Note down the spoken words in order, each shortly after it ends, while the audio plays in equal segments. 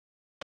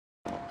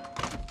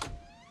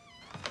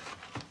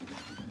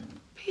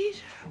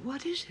Peter,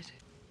 what is it?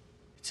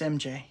 It's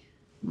MJ.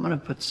 I'm gonna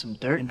put some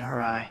dirt in her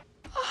eye.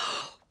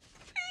 Oh,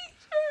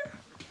 Peter.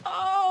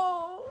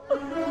 Oh.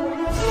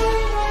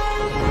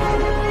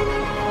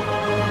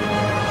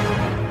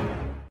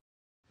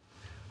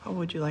 How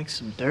would you like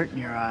some dirt in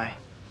your eye?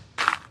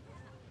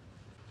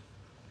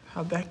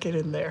 How'd that get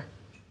in there?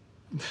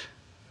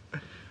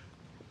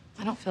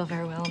 I don't feel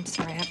very well. I'm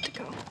sorry. I have to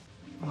go.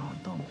 Oh,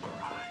 don't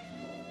cry.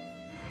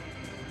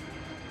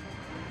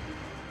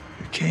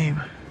 You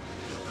came.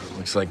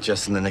 Looks like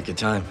just in the nick of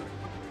time.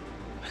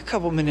 A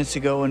couple minutes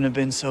ago wouldn't have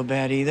been so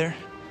bad either.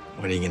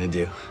 What are you gonna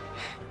do?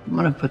 I'm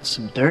gonna put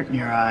some dirt in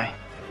your eye.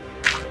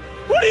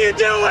 What are you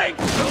doing?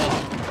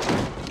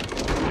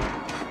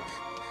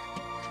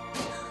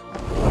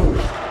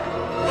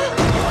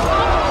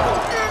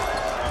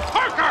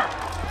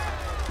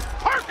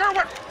 Parker,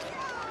 what?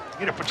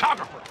 Need a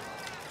photographer.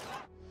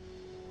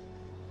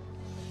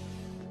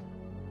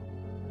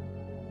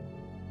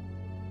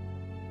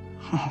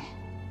 Oh.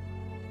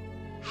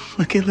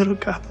 Look at little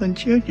Goblin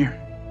Jr.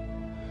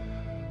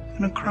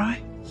 Gonna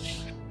cry?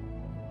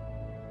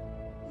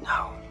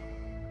 No.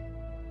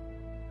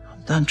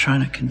 I'm done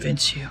trying to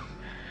convince you.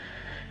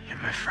 You're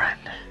my friend.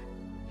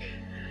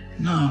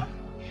 No.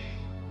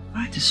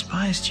 I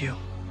despised you.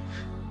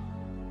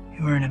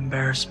 You were an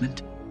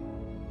embarrassment.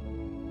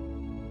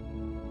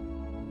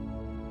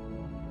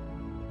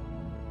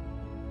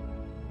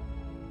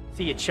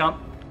 See you, chump.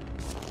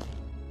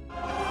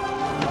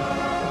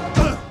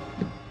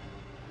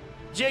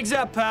 Jig's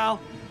up, pal.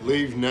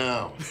 Leave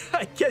now.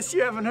 I guess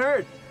you haven't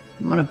heard.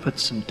 I'm gonna put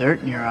some dirt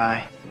in your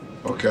eye.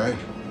 Okay.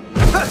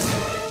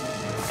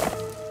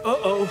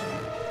 Uh-oh.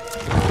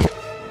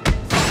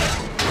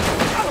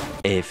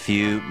 A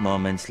few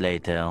moments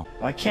later.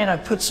 Why can't I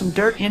put some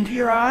dirt into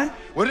your eye?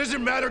 What does it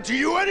matter to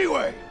you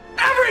anyway?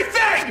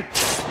 Everything!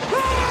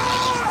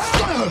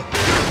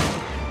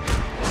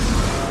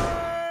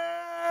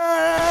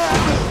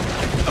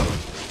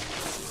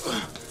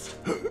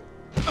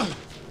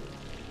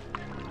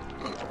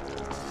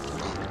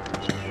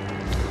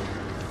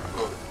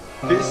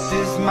 This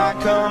is my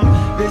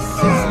come, this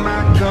is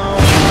my come.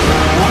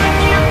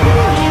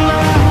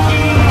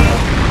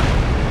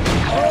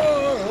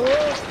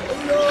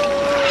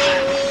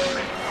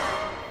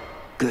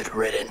 Good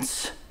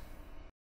riddance.